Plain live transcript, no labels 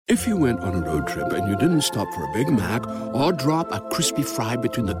If you went on a road trip and you didn't stop for a Big Mac or drop a crispy fry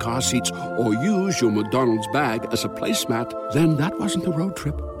between the car seats or use your McDonald's bag as a placemat, then that wasn't a road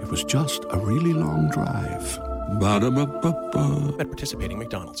trip. It was just a really long drive. Ba-da-ba-ba-ba. At participating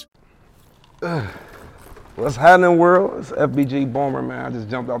McDonald's. What's happening, world? It's FBG Boomer, man. I just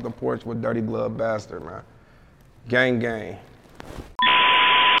jumped off the porch with Dirty Glove Bastard, man. Gang, gang.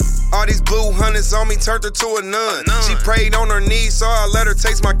 All these blue hunters on me turned her to a nun. She prayed on her knees, so I let her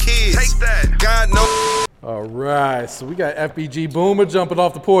taste my kids. Take that. God knows. All right, so we got FBG Boomer jumping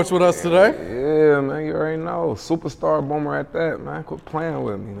off the porch with us today. Yeah, man, you already know. Superstar Boomer at that, man. Quit playing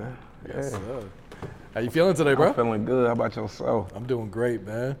with me, man. Yes, sir. How you feeling today, bro? I'm feeling good. How about yourself? I'm doing great,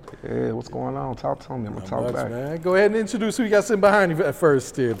 man. Yeah, what's going on? Talk to me. I'm going to talk back. Man. Go ahead and introduce who you got sitting behind you at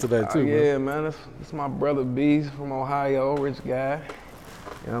first here today, too. Yeah, man. This my brother B from Ohio, rich guy.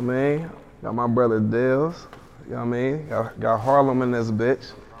 You know what I mean? Got my brother Dales. You know what I mean? Got Harlem in this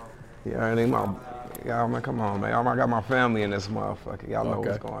bitch. You know what I mean? Man, come on, man. I got my family in this motherfucker. Y'all know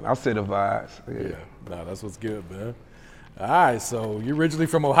what's going on. I see the vibes. Yeah. Nah, that's what's good, man. All right, so you're originally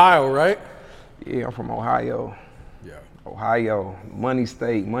from Ohio, right? Yeah, I'm from Ohio. Yeah. Ohio, Money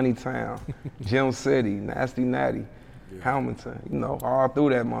State, Money Town, Gem City, Nasty Natty, Hamilton, you know, all through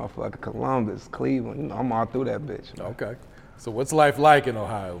that motherfucker, Columbus, Cleveland, you know, I'm all through that bitch. Man. Okay. So what's life like in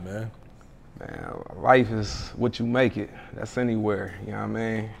Ohio, man? Man, life is what you make it. That's anywhere, you know what I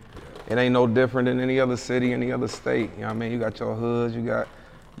mean? It ain't no different than any other city, any other state, you know what I mean? You got your hoods, you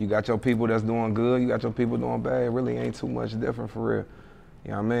got your people that's doing good, you got your people doing bad. It really ain't too much different for real.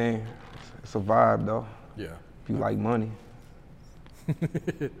 You know what I mean? It's a vibe though. Yeah. If you like money. I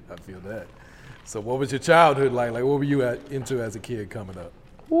feel that. So what was your childhood like? Like what were you into as a kid coming up?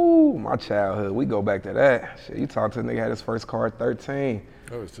 Ooh, my childhood, we go back to that. Shit, you talk to a nigga had his first car at 13.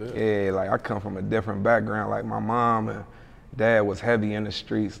 Oh, shit. Yeah, like I come from a different background. Like my mom and dad was heavy in the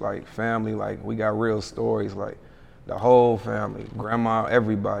streets, like family, like we got real stories, like the whole family, grandma,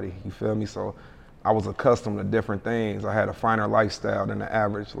 everybody, you feel me? So I was accustomed to different things. I had a finer lifestyle than the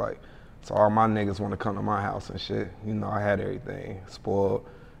average, like, so all my niggas want to come to my house and shit. You know, I had everything, spoiled,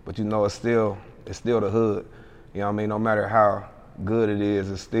 but you know, it's still the hood. You know what I mean? No matter how good it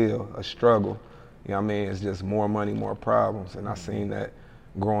is, it's still a struggle. You know what I mean? It's just more money, more problems. And I seen that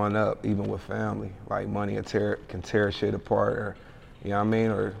growing up, even with family, like money can tear shit apart, or, you know what I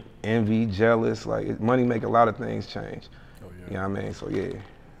mean? Or envy, jealous, like money make a lot of things change. Oh, yeah. You know what I mean? So yeah,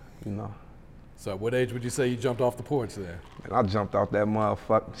 you know. So at what age would you say you jumped off the porch there? And I jumped off that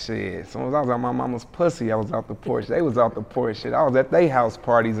motherfucking shit. As soon as I was out my mama's pussy, I was out the porch. They was out the porch shit. I was at they house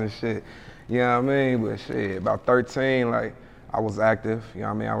parties and shit. You know what I mean? But shit, about 13, like, I was active. You know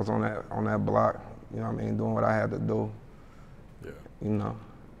what I mean? I was on that block. You know what I mean? Doing what I had to do. Yeah. You know?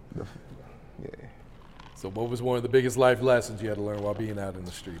 Yeah. So what was one of the biggest life lessons you had to learn while being out in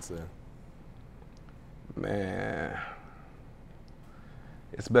the streets there? Man,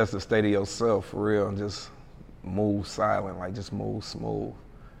 it's best to stay to yourself for real and just move silent, like just move smooth.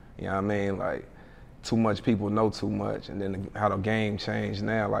 You know what I mean? Like, too much people know too much, and then how the game changed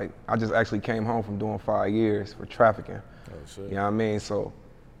now. Like, I just actually came home from doing 5 years for trafficking. Oh, shit. You know what I mean? So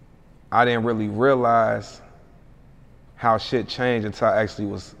I didn't really realize how shit changed until I actually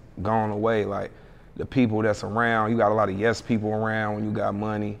was gone away. Like, the people that's around, you got a lot of yes people around when you got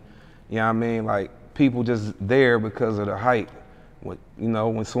money. You know what I mean? Like, people just there because of the hype. When, you know,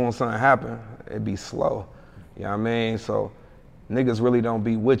 when soon something happen, it'd be slow. You know what I mean? So niggas really don't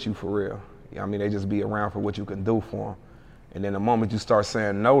be with you for real. You know what I mean? They just be around for what you can do for them. And then the moment you start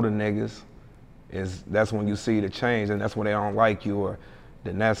saying no to niggas, that's when you see the change, and that's when they don't like you. Or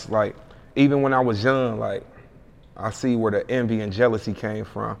then that's like, even when I was young, like, I see where the envy and jealousy came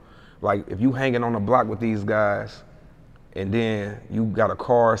from. Like, if you hanging on the block with these guys, and then you got a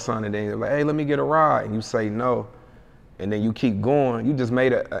car or something, and then you're like, hey, let me get a ride, and you say no, and then you keep going, you just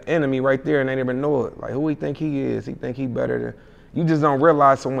made an enemy right there and they didn't even know it. Like, who he think he is? He think he better than, you just don't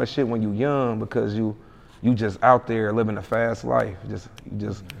realize so much shit when you young because you just out there living a fast life. You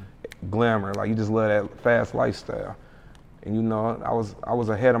just glamour, like you just love that fast lifestyle. And you know, I was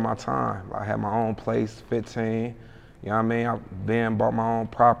ahead of my time. I had my own place, 15, you know what I mean? I bought my own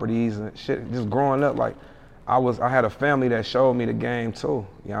properties and shit. Just growing up, like, I had a family that showed me the game too,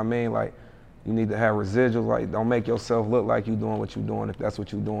 you know what I mean? Like, you need to have residuals, like, don't make yourself look like you doing what you're doing if that's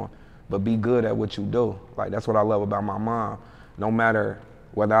what you're doing, but be good at what you do. Like, that's what I love about my mom. No matter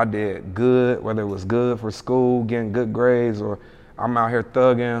whether I did good, whether it was good for school, getting good grades, or I'm out here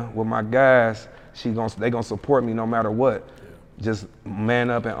thugging with my guys, they gonna support me no matter what. Yeah. Just man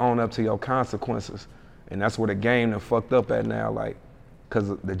up and own up to your consequences. And that's where the game done fucked up at now, like,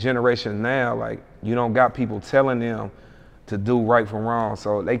 cause the generation now, like, you don't got people telling them to do right from wrong.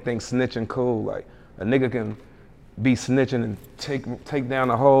 So they think snitching cool. Like a nigga can be snitching and take down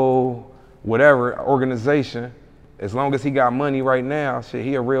the whole whatever organization. As long as he got money right now, shit,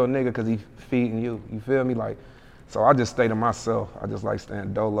 he a real nigga because he feeding you. You feel me? Like, so I just stay to myself. I just like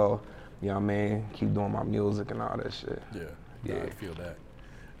staying dolo. You know what I mean? Keep doing my music and all that shit. Yeah, I feel that.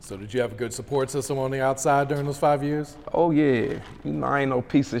 So did you have a good support system on the outside during those 5 years? Oh yeah, you know I ain't no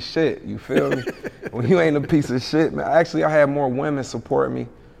piece of shit, you feel me? When you ain't a piece of shit, man, actually I had more women support me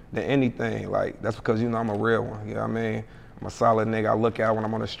than anything. Like, that's because, you know, I'm a real one, you know what I mean? I'm a solid nigga. I look out when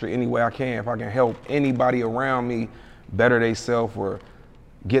I'm on the street any way I can. If I can help anybody around me better themselves or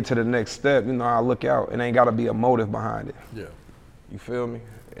get to the next step, you know, I look out. It ain't gotta be a motive behind it. Yeah. You feel me?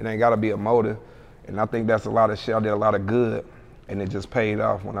 It ain't gotta be a motive. And I think that's a lot of shit. I did a lot of good and it just paid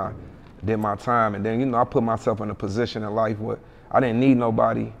off when I did my time. And then, you know, I put myself in a position in life where I didn't need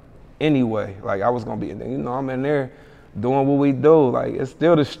nobody anyway. Like I was gonna be, you know, I'm in there doing what we do. Like it's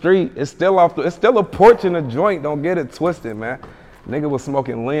still the street. It's still it's still a porch in a joint. Don't get it twisted, man. Nigga was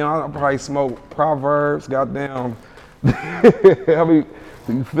smoking Leon. I probably smoked Proverbs, goddamn. I mean,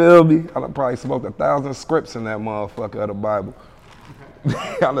 you feel me? I done probably smoked 1,000 scripts in that motherfucker of the Bible.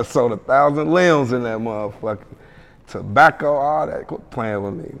 I done sold 1,000 limbs in that motherfucker. Tobacco, all that. Quit playing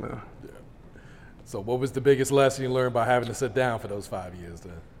with me, man. Yeah. So what was the biggest lesson you learned by having to sit down for those 5 years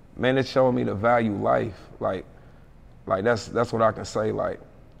then? Man, it showed me to value life. Like that's what I can say. Like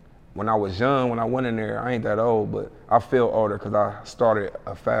when I was young, when I went in there, I ain't that old, but I feel older because I started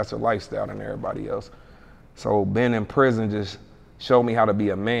a faster lifestyle than everybody else. So being in prison just showed me how to be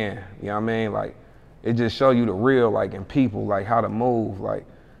a man, you know what I mean? Like, it just showed you the real, like, in people, like, how to move, like,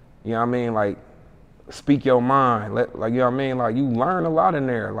 you know what I mean? Like, speak your mind, like, you know what I mean? Like, you learn a lot in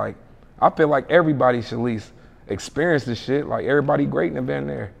there. Like, I feel like everybody should at least experience this shit. Like, everybody great in the been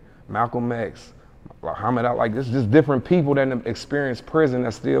there. Malcolm X, Muhammad Ali, like, it's just different people that experienced prison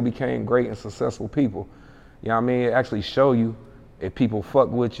that still became great and successful people. You know what I mean? It actually show you if people fuck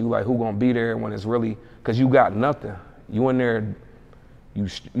with you, like, who gonna be there when it's really, because you got nothing. You in there,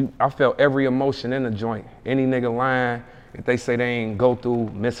 I felt every emotion in the joint. Any nigga lying, if they say they ain't go through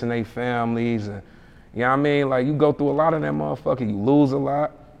missing their families, and you know what I mean? Like, you go through a lot of that motherfucker, you lose a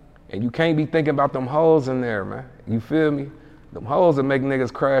lot, and you can't be thinking about them hoes in there, man. You feel me? Them hoes that make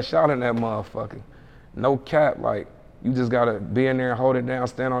niggas crash out in that motherfucker. No cap, like, you just gotta be in there and hold it down,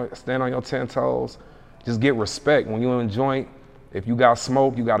 stand on your 10 toes. Just get respect. When you in joint, if you got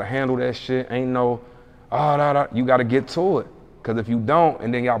smoke, you gotta handle that shit. Ain't no, you gotta get to it. Cause if you don't,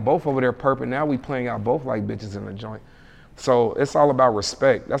 and then y'all both over there perping, now we playing y'all both like bitches in the joint. So it's all about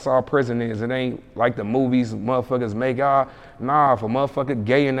respect. That's all prison is. It ain't like the movies motherfuckers make. Nah, if a motherfucker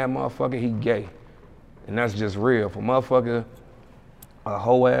gay in that motherfucker, he gay. And that's just real. If a motherfucker, a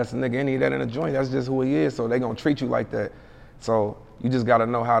hoe ass nigga, any of that in the joint, that's just who he is. So they gonna treat you like that. So you just gotta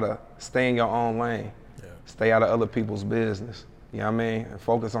know how to stay in your own lane. Yeah. Stay out of other people's business. You know what I mean? And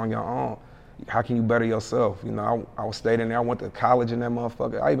focus on your own. How can you better yourself? You know, I stayed in there. I went to college in that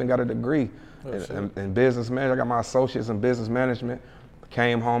motherfucker. I even got a degree in business management. I got my associates in business management.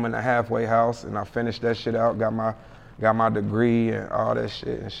 Came home in a halfway house and I finished that shit out. Got my degree and all that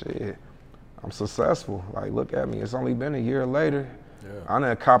shit and shit. I'm successful. Like, look at me. It's only been a year later. Yeah. I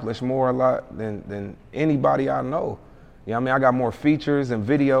done accomplished more a lot than anybody I know. You know what I mean? I got more features and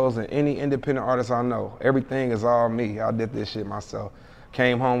videos than any independent artist I know. Everything is all me. I did this shit myself.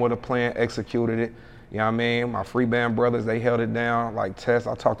 Came home with a plan, executed it. You know what I mean? My free band brothers, they held it down. Like Tess,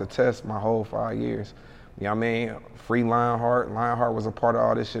 I talked to Tess my whole 5 years. You know what I mean? Free Lionheart. Lionheart was a part of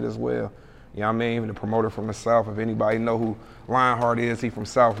all this shit as well. You know what I mean? Even the promoter from the South. If anybody know who Lionheart is, he from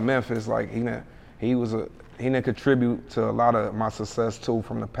South Memphis. Like he didn't contribute to a lot of my success too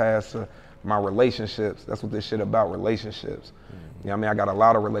from the past to my relationships. That's what this shit about, relationships. Mm-hmm. You know what I mean? I got a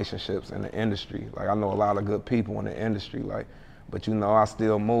lot of relationships in the industry. Like I know a lot of good people in the industry. Like, but you know, I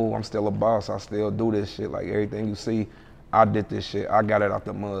still move. I'm still a boss. I still do this shit. Like everything you see, I did this shit. I got it out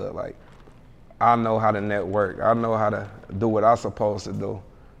the mud. Like I know how to network. I know how to do what I'm supposed to do.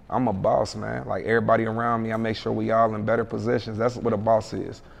 I'm a boss, man. Like everybody around me, I make sure we all in better positions. That's what a boss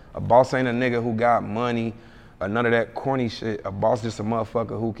is. A boss ain't a nigga who got money or none of that corny shit. A boss just a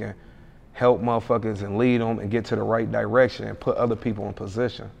motherfucker who can help motherfuckers and lead them and get to the right direction and put other people in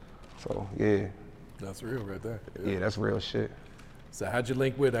position. So, yeah. That's real right there. Yeah, that's real shit. So how'd you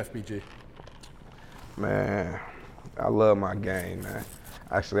link with FBG? Man, I love my game, man.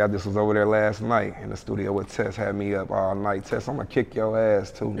 Actually, I just was over there last night in the studio with Tess, had me up all night. Tess, I'm gonna kick your ass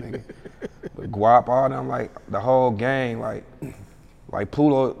too, nigga. But Guap, all them, like, the whole gang, like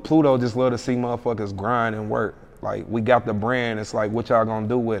Pluto just love to see motherfuckers grind and work. Like, we got the brand, it's like, what y'all gonna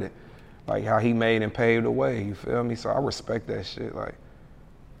do with it? like how he made and paved the way, you feel me? So I respect that shit, like,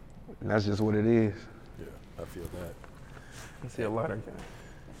 and that's just what it is. Yeah, I feel that. I see a lot of guys.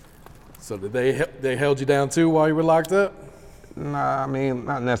 So did they held you down too while you were locked up? Nah, I mean,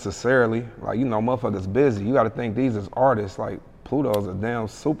 not necessarily. Like, you know, motherfuckers busy. You gotta think these as artists, like, Pluto's a damn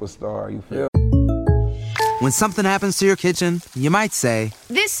superstar, you feel? When something happens to your kitchen, you might say,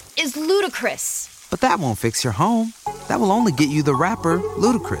 "This is ludicrous." but that won't fix your home. That will only get you the rapper,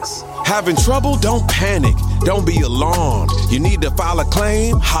 Ludacris. Having trouble? Don't panic. Don't be alarmed. You need to file a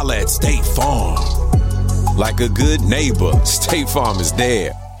claim? Holla at State Farm. Like a good neighbor, State Farm is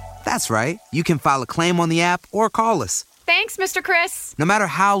there. That's right. You can file a claim on the app or call us. Thanks, Mr. Chris. No matter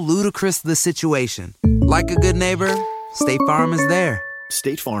how ludicrous the situation, like a good neighbor, State Farm is there.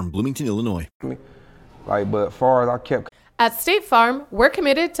 State Farm, Bloomington, Illinois. Like, but as far as I kept... At State Farm, we're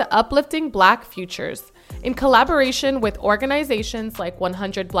committed to uplifting Black futures. In collaboration with organizations like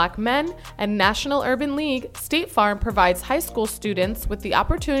 100 Black Men and National Urban League, State Farm provides high school students with the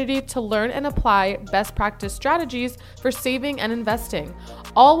opportunity to learn and apply best practice strategies for saving and investing,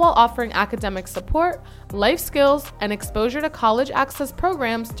 all while offering academic support, life skills, and exposure to college access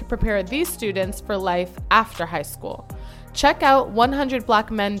programs to prepare these students for life after high school. Check out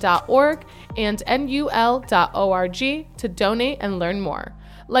 100blackmen.org and nul.org to donate and learn more.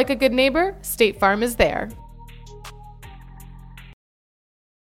 Like a good neighbor, State Farm is there.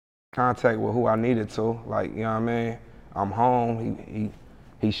 Contact with who I needed to, like, you know what I mean? I'm home.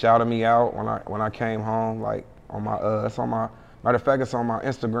 He shouted me out when I came home, like, on my it's on my, matter of fact, it's on my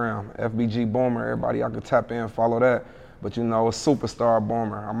Instagram, FBG Boomer. Everybody, y'all can tap in, follow that. But you know, it's Superstar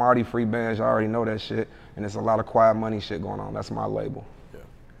Boomer. I'm already free bands, y'all already know that shit. And there's a lot of quiet money shit going on. That's my label. Yeah.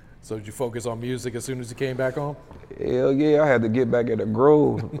 So did you focus on music as soon as you came back home? Hell yeah, I had to get back in the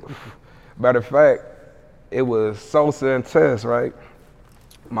groove. Matter of fact, it was Sosa and Tess, right?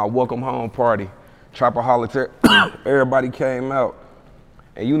 My welcome home party. Trapaholic, everybody came out.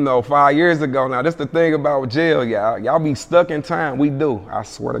 And you know, 5 years ago now, this the thing about jail, y'all. Y'all be stuck in time. We do, I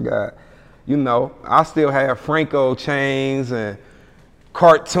swear to God. You know, I still have Franco chains and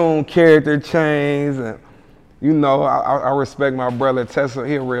cartoon character chains, and you know, I respect my brother Tessa.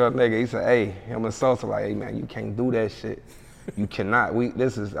 He a real nigga. He said, hey, him and Sosa, like, hey man, you can't do that shit. You cannot.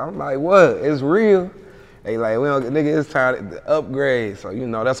 I'm like, what? It's real. They like, well, nigga, it's time to upgrade. So you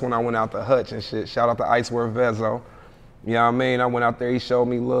know, that's when I went out to Hutch and shit. Shout out to Icewear Vezo. You know what I mean? I went out there. He showed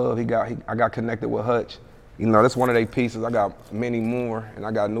me love. I got connected with Hutch. You know, that's one of their pieces. I got many more, and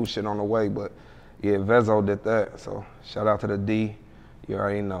I got new shit on the way. But yeah, Vezo did that. So shout out to the D. You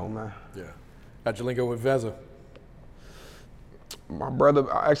already know, man. Yeah. How'd you link up with Vezo? My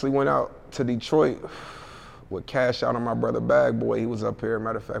brother, I actually went out to Detroit with Cash Out on my brother Bag Boy. He was up here,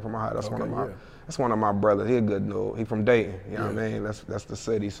 matter of fact, from my high. That's one of my brothers. He a good dude. He from Dayton, you know what I mean? That's the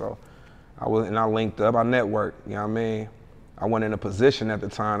city. So I linked up, I networked, you know what I mean? I wasn't in a position at the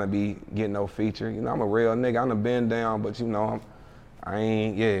time to be getting no feature. You know, I'm a real nigga. I done been down, but you know, I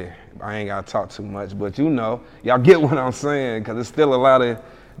ain't gotta talk too much, but you know, y'all get what I'm saying, cause it's still a lot of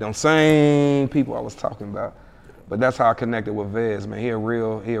them same people I was talking about. But that's how I connected with Vez, man. He a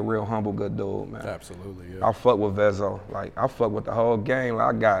real humble, good dude, man. Absolutely, yeah. I fuck with Vezo. Like, I fuck with the whole game.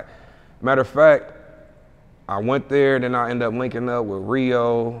 Like, matter of fact, I went there, then I ended up linking up with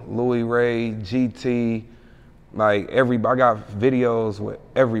Rio, Louis Ray, GT, like everybody. I got videos with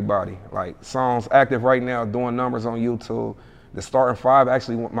everybody. Like, songs active right now, doing numbers on YouTube. The Starting Five,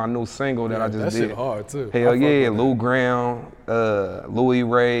 actually, my new single that I just did. That shit hard, too. Hell yeah, Lou Graham, Louis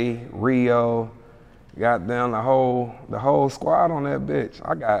Ray, Rio. Got down the whole squad on that bitch.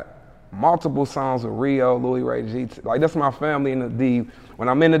 I got multiple songs with Rio, Louis Ray, GT. Like, that's my family in the D. When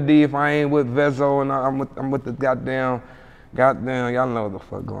I'm in the D, if I ain't with Vezo and I'm with the goddamn, y'all know what the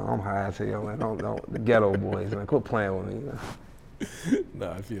fuck going on. I'm high as hell, man. Don't the ghetto boys, man. Quit playing with me, man.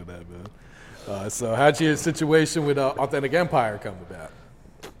 No, I feel that, man. So how'd your situation with Authentic Empire come about?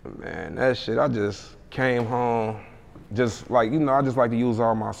 Man, that shit, I just came home, just like, you know, I just like to use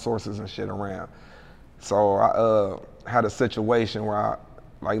all my sources and shit around. So I had a situation where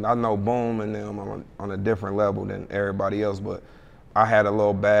I know Boom and them on a different level than everybody else, but I had a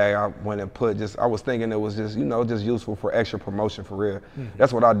little bag I went and I was thinking it was just, you know, just useful for extra promotion for real. Mm-hmm.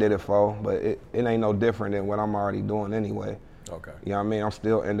 That's what I did it for, but it ain't no different than what I'm already doing anyway. Okay. You know what I mean? I'm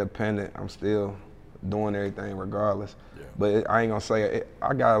still independent. I'm still doing everything regardless. Yeah. But I ain't gonna say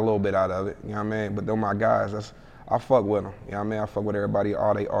I got a little bit out of it, you know what I mean? But they're my guys, I fuck with them, you know what I mean? I fuck with everybody,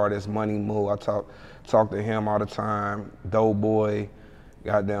 all they artists, Money Moo, I talk to him all the time, Doughboy,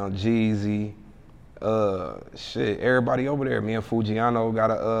 goddamn Jeezy, shit, everybody over there. Me and Fujiano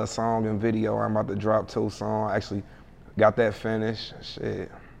got a song and video I'm about to drop too soon. I actually got that finished, shit.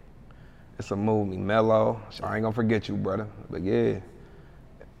 It's a movie, Mellow. I ain't gonna forget you, brother. But yeah,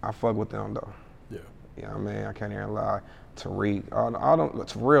 I fuck with them though. Yeah. You know what I mean? I can't even lie. Tariq,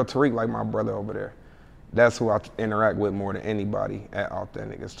 it's real Tariq like my brother over there. That's who I interact with more than anybody at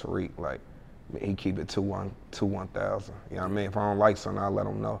Authentic is Tariq. Like, he keep it 1000. You know what I mean? If I don't like something, I'll let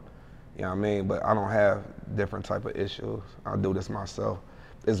him know. You know what I mean? But I don't have different type of issues. I do this myself.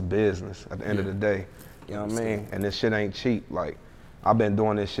 It's business at the end of the day. You know what I mean? And this shit ain't cheap. Like, I've been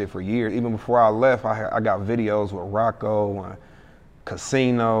doing this shit for years. Even before I left, I got videos with Rocco and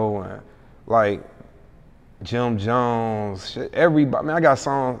Casino and like Jim Jones, shit, everybody. Man, I got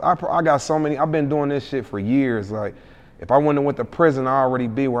songs. I got so many. I've been doing this shit for years. Like, if I wouldn't have went to prison, I'd already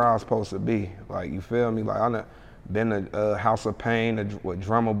be where I was supposed to be. Like, you feel me? Like, I done been to House of Pain with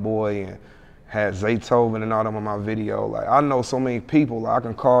Drummer Boy and had Zaytoven and all them on my video. Like, I know so many people. Like, I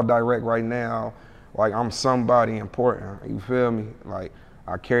can call direct right now. Like, I'm somebody important. You feel me? Like,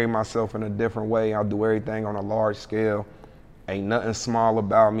 I carry myself in a different way. I do everything on a large scale. Ain't nothing small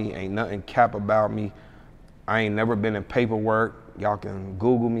about me. Ain't nothing cap about me. I ain't never been in paperwork. Y'all can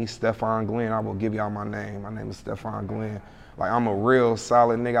Google me, Stephon Glenn. I will give y'all my name. My name is Stephon Glenn. Like, I'm a real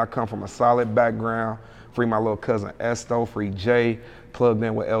solid nigga. I come from a solid background. Free my little cousin Esto, free Jay, plugged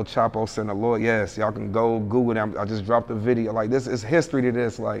in with El Chapo, Sinaloa. Yes, y'all can go Google them. I just dropped a video. Like, this is history to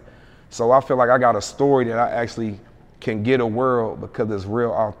this. Like, so I feel like I got a story that I actually can get a world because it's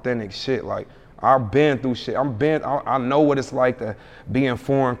real authentic shit. Like, I've been through shit. I know what it's like to be in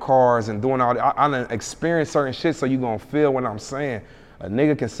foreign cars and doing all that. I done experienced certain shit, so you gonna feel what I'm saying. A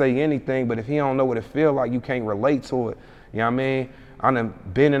nigga can say anything, but if he don't know what it feel like, you can't relate to it. You know what I mean? I done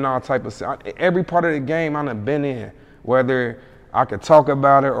been in all type of, every part of the game I done been in, whether I could talk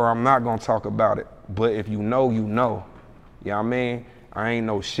about it or I'm not gonna talk about it. But if you know, you know. You know what I mean? I ain't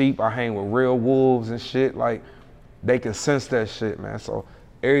no sheep. I hang with real wolves and shit. Like, they can sense that shit, man. So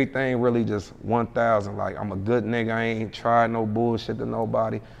everything really just 1000. Like, I'm a good nigga. I ain't tried no bullshit to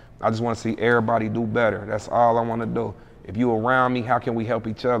nobody. I just want to see everybody do better. That's all I want to do. If you around me, how can we help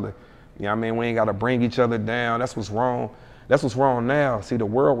each other? You know what I mean? We ain't got to bring each other down. That's what's wrong. That's what's wrong now. See, the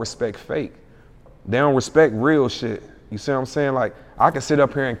world respect fake. They don't respect real shit. You see what I'm saying? Like, I can sit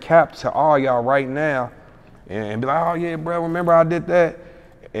up here and cap to all y'all right now and be like, oh yeah, bro, remember I did that?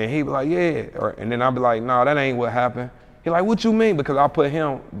 And he be like, yeah. And then I'll be like, nah, that ain't what happened. He like, what you mean? Because I put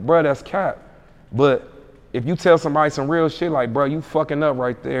him, bro, that's cap. But if you tell somebody some real shit, like, bro, you fucking up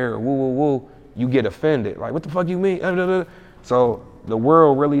right there, woo, woo, woo, you get offended. Like, what the fuck you mean? So the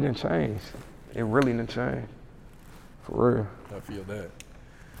world really didn't change. It really didn't change. For real. I feel that.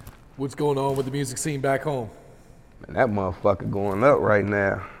 What's going on with the music scene back home? Man, that motherfucker going up right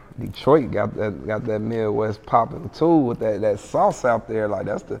now. Detroit got that Midwest popping too with that sauce out there. Like,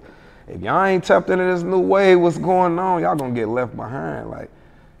 that's the, if y'all ain't tapped into this new wave, what's going on, y'all gonna get left behind. Like,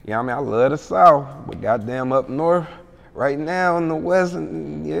 you know what I mean? I love the South, but goddamn up north right now in the West,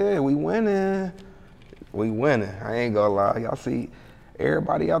 and yeah, we winning. We winning. I ain't gonna lie. Y'all see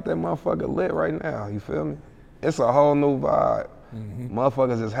everybody out there motherfucker lit right now. You feel me? It's a whole new vibe. Mm-hmm.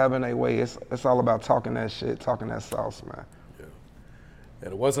 Motherfuckers is having their way. It's all about talking that shit, talking that sauce, man. Yeah.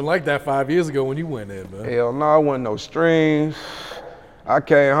 And it wasn't like that 5 years ago when you went in, man. Hell no, it wasn't no streams. I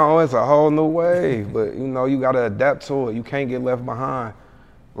came home, it's a whole new wave. But, you know, you gotta adapt to it. You can't get left behind.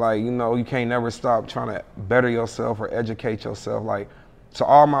 Like, you know, you can't never stop trying to better yourself or educate yourself. Like, to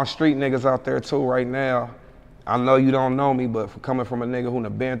all my street niggas out there too right now, I know you don't know me, but coming from a nigga who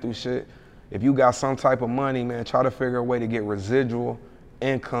done been through shit, if you got some type of money, man, try to figure a way to get residual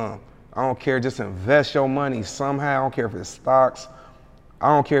income. I don't care, just invest your money somehow. I don't care if it's stocks. I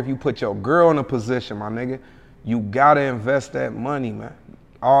don't care if you put your girl in a position, my nigga. You gotta invest that money, man.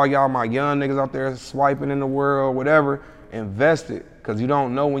 All y'all, my young niggas out there swiping in the world, whatever, invest it, because you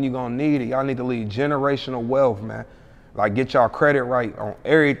don't know when you're gonna need it. Y'all need to leave generational wealth, man. Like, get y'all credit right on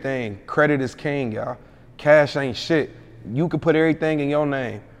everything. Credit is king, y'all. Cash ain't shit. You can put everything in your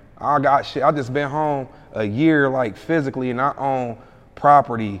name. I got shit. I just been home a year, like, physically, and I own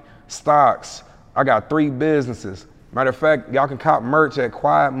property, stocks. I got 3 businesses. Matter of fact, y'all can cop merch at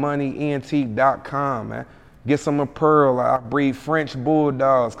quietmoneyent.com, man. Get some of Pearl. I breed French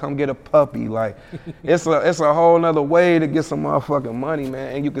bulldogs. Come get a puppy. Like, it's a whole nother way to get some motherfucking money,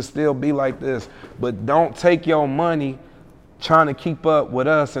 man. And you can still be like this. But don't take your money trying to keep up with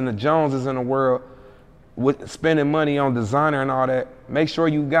us and the Joneses in the world with spending money on designer and all that. Make sure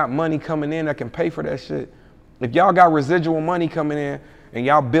you got money coming in that can pay for that shit. If y'all got residual money coming in and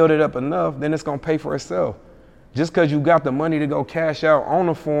y'all build it up enough, then it's gonna pay for itself. Just cause you got the money to go cash out on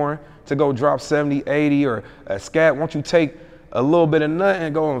a foreign to go drop 70, 80 or a scat, won't you take a little bit of nut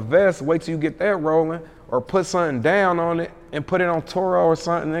and go invest, wait till you get that rolling or put something down on it and put it on Toro or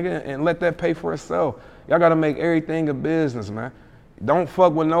something, nigga, and let that pay for itself. Y'all gotta make everything a business, man. Don't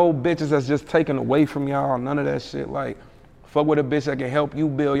fuck with no bitches that's just taken away from y'all, none of that shit. Like, fuck with a bitch that can help you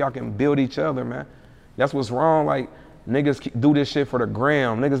build, y'all can build each other, man. That's what's wrong, like, niggas do this shit for the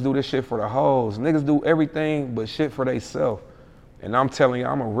gram, niggas do this shit for the hoes, niggas do everything but shit for theyself. And I'm telling you,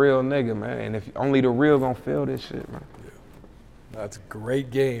 I'm a real nigga, man, and if only the real gonna feel this shit, man. Yeah. That's a great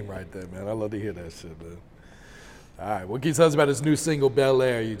game right there, man. I love to hear that shit, man. All right, what can you tell us about this new single, Bel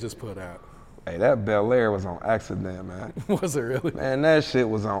Air, you just put out? Hey, that Bel Air was on accident, man. Was it really? Man, that shit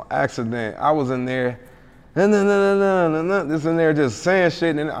was on accident. I was in there, just in there just saying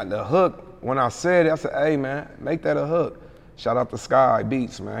shit, and then the hook, when I said it, I said, hey, man, make that a hook. Shout out to Sky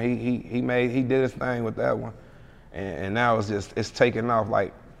Beats, man. He did his thing with that one. And now it's taking off.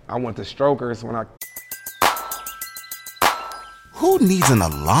 Like, I went to Strokers when I... Who needs an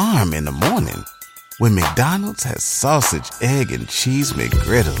alarm in the morning when McDonald's has sausage, egg, and cheese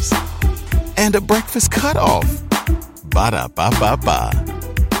McGriddles and a breakfast cutoff? Ba-da-ba-ba-ba.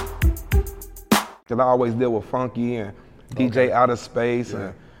 Because I always deal with Funky and DJ Outer Space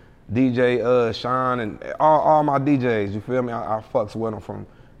and DJ Sean and all my DJs, you feel me? I fucks with them from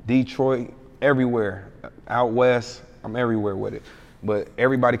Detroit, everywhere. Out west, I'm everywhere with it. But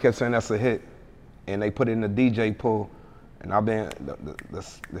everybody kept saying that's a hit. And they put it in the DJ pool. And I've been,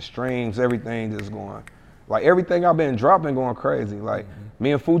 the streams, everything just going. Like everything I've been dropping going crazy. Like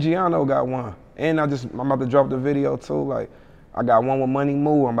me and Fujiano got one. And I'm about to drop the video too. Like I got one with Money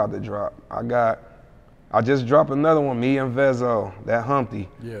Moo I'm about to drop. I just dropped another one, me and Vezo, that Humpty.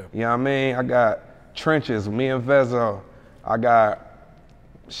 Yeah. You know what I mean? I got Trenches, me and Vezo. I got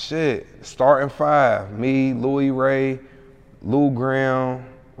Starting Five, me, Louis Ray, Lou Graham,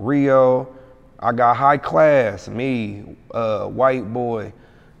 Rio. I got High Class, me, White Boy,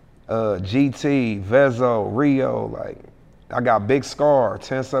 GT, Vezo, Rio. Like, I got Big Scar,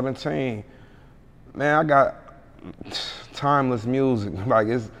 1017. Man, I got timeless music. Like,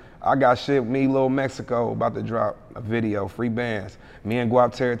 I got shit, me, Lil Mexico, about to drop a video, Free Bands. Me and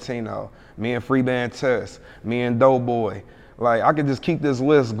Guap Tarantino, me and Free Band Test, me and Doughboy. Like, I could just keep this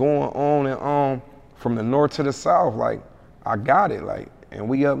list going on and on from the north to the south. Like, I got it, like, and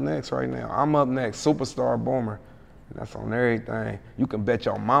we up next right now. I'm up next, Superstar Boomer. And that's on everything. You can bet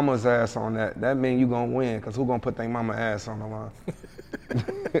your mama's ass on that. That mean you gonna win, because who gonna put their mama ass on the line?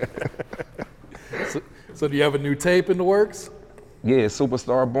 So do you have a new tape in the works? Yeah,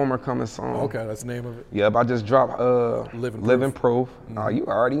 Superstar Boomer coming soon. Okay, that's the name of it. Yep, I just dropped Living Proof. Mm-hmm. You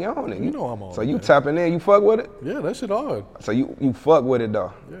already on it. You know I'm on it. So you tapping in, you fuck with it? Yeah, that shit hard. So you fuck with it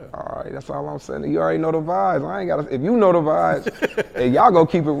though? Yeah. All right, that's all I'm saying. You already know the vibes. I ain't gotta, if you know the vibes, and y'all go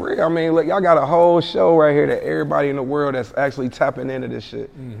keep it real. I mean, look, y'all got a whole show right here that everybody in the world that's actually tapping into this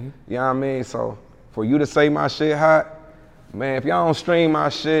shit. Mm-hmm. You know what I mean? So for you to say my shit hot, man, if y'all don't stream my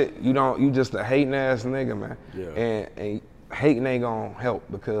shit, you just a hating ass nigga, man. Yeah. And hating ain't gonna help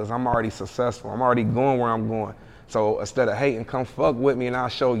because I'm already successful. I'm already going where I'm going. So instead of hating, come fuck with me and I'll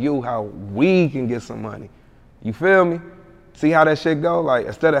show you how we can get some money. You feel me? See how that shit go? Like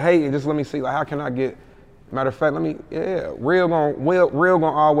instead of hating, just let me see like how can I get, matter of fact, real gonna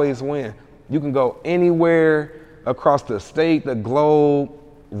always win. You can go anywhere across the state, the globe,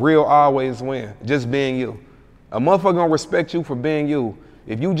 real always win, just being you. A motherfucker gonna respect you for being you.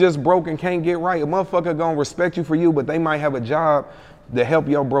 If you just broke and can't get right, a motherfucker gonna respect you for you, but they might have a job to help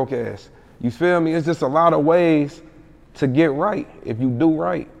your broke ass. You feel me? It's just a lot of ways to get right if you do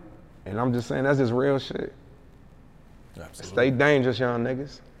right. And I'm just saying, that's just real shit. Absolutely. Stay dangerous, young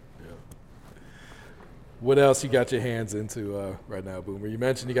niggas. Yeah. What else you got your hands into right now, Boomer? You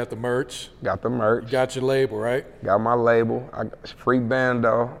mentioned you got the merch. Got the merch. You got your label, right? Got my label. I got Free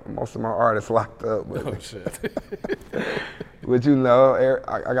Bando. Most of my artists locked up. But oh, shit. But you know,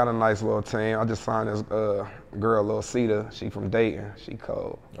 I got a nice little team. I just signed this girl, Lil Cedar. She from Dayton. She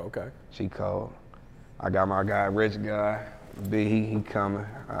cold. Okay. She cold. I got my guy, Rich Guy. B, he coming.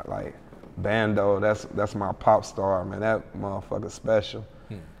 Like Bando, that's my pop star, man. That motherfucker special.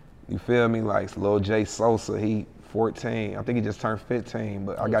 You feel me? Like Lil J Sosa, he 14. I think he just turned 15,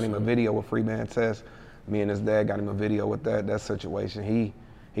 but I got him a video with Free Band Test. Me and his dad got him a video with that situation.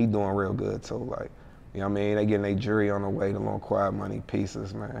 He doing real good too. Like, you know what I mean? They getting their jury on the way, the Little Quiet Money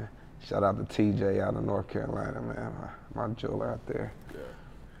pieces, man. Shout out to TJ out of North Carolina, man. My jeweler out there. Yeah.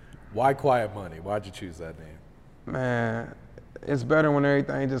 Why Quiet Money? Why'd you choose that name? Man, it's better when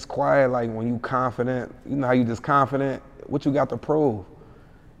everything just quiet, like when you confident. You know how you just confident? What you got to prove?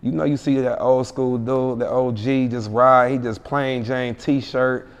 You know you see that old school dude, the OG just ride, he just plain Jane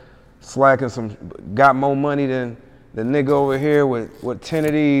t-shirt, slacking got more money than the nigga over here with 10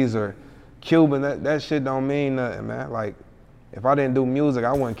 of these or Cuban. That shit don't mean nothing, man. Like, If I didn't do music,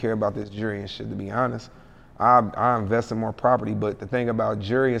 I wouldn't care about this jury and shit, to be honest. I invest in more property, but the thing about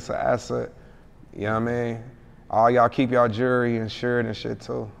jury, it's an asset. You know what I mean? All y'all keep y'all jury insured and shit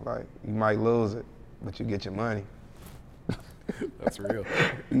too. Like, you might lose it, but you get your money. That's real.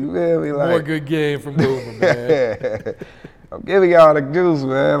 You feel me? Like, more good game from Boomer, man. I'm giving y'all the juice,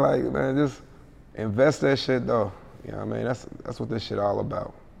 man. Like, man, just invest that shit though. You know what I mean? That's what this shit all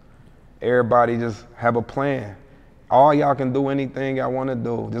about. Everybody just have a plan. All y'all can do anything y'all want to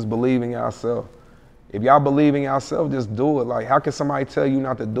do. Just believe in yourself. If y'all believe in yourself, just do it. Like, how can somebody tell you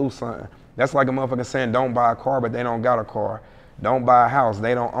not to do something? That's like a motherfucker saying don't buy a car, but they don't got a car. Don't buy a house,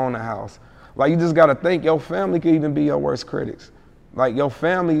 they don't own a house. Like, you just gotta think your family could even be your worst critics. Like, your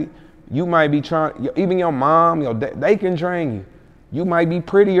family, you might be trying, even your mom, your dad, they can drain you. You might be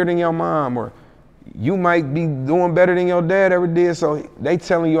prettier than your mom, or you might be doing better than your dad ever did, so they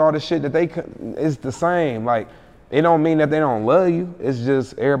telling you all the shit that it's the same. Like, it don't mean that they don't love you. It's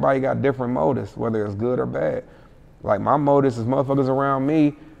just everybody got different motives, whether it's good or bad. Like, my motives is motherfuckers around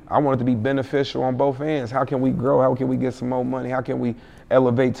me. I want it to be beneficial on both ends. How can we grow? How can we get some more money? How can we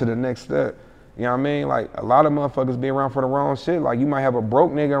elevate to the next step? You know what I mean? Like, a lot of motherfuckers be around for the wrong shit. Like, you might have a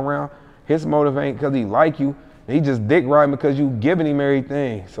broke nigga around. His motive ain't because he like you. He just dick riding because you giving him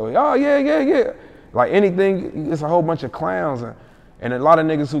everything. So, oh, yeah. Like, anything, it's a whole bunch of clowns. And a lot of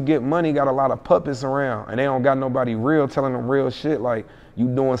niggas who get money got a lot of puppets around, and they don't got nobody real telling them real shit. Like, you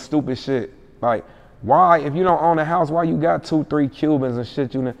doing stupid shit. Like, why, if you don't own a house, why you got 2-3 Cubans and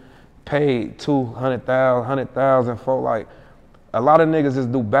shit you paid $200,000, $100,000 for? Like, a lot of niggas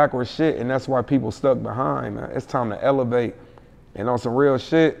just do backward shit, and that's why people stuck behind, man. It's time to elevate. And on some real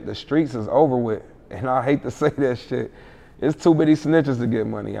shit, the streets is over with. And I hate to say that shit. It's too many snitches to get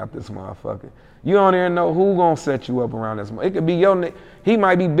money out this motherfucker. You don't even know who gonna set you up around this. It could be he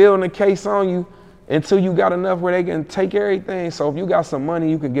might be building a case on you until you got enough where they can take everything. So if you got some money,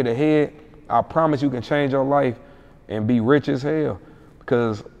 you can get ahead. I promise you can change your life and be rich as hell.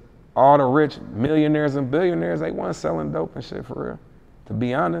 Because all the rich millionaires and billionaires, they wasn't selling dope and shit for real. To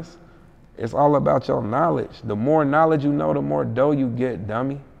be honest, it's all about your knowledge. The more knowledge you know, the more dough you get,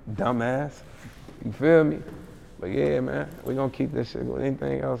 dumbass. You feel me? But yeah, man, we gonna keep this shit going.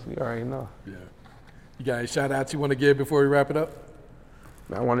 Anything else, we already know. Yeah. You got any shout outs you want to give before we wrap it up?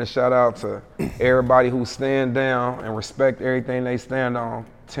 Man, I want to shout out to everybody who stand down and respect everything they stand on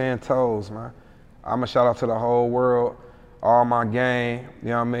 10 toes, man. I'm a shout out to the whole world, all my gang, you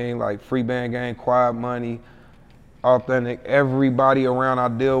know what I mean? Like Free Band Gang, Quiet Money, Authentic, everybody around I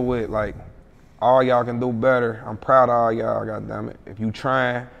deal with, like, all y'all can do better. I'm proud of all y'all, goddammit. If you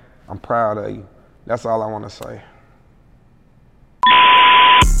trying, I'm proud of you. That's all I want to say.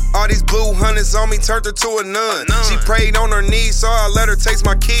 All these blue hunters on me turned her to a nun. She prayed on her knees, so I let her taste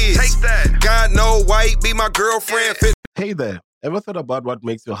my kids. Take that. God know white be my girlfriend. Hey there, ever thought about what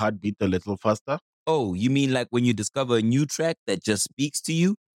makes your heart beat a little faster? Oh, you mean like when you discover a new track that just speaks to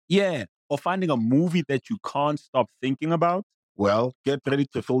you? Yeah, or finding a movie that you can't stop thinking about? Well, get ready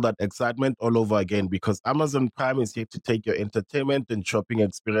to feel that excitement all over again, because Amazon Prime is here to take your entertainment and shopping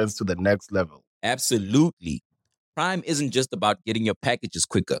experience to the next level. Absolutely. Prime isn't just about getting your packages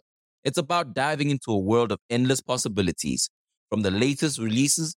quicker. It's about diving into a world of endless possibilities, from the latest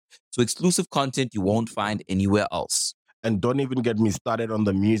releases to exclusive content you won't find anywhere else. And don't even get me started on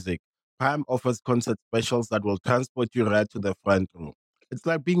the music. Prime offers concert specials that will transport you right to the front row. It's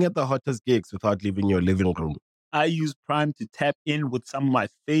like being at the hottest gigs without leaving your living room. I use Prime to tap in with some of my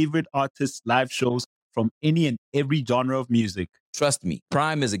favorite artists' live shows from any and every genre of music. Trust me,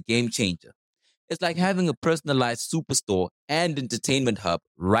 Prime is a game changer. It's like having a personalized superstore and entertainment hub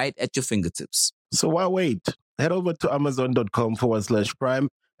right at your fingertips. So why wait? Head over to amazon.com/Prime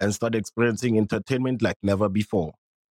and start experiencing entertainment like never before.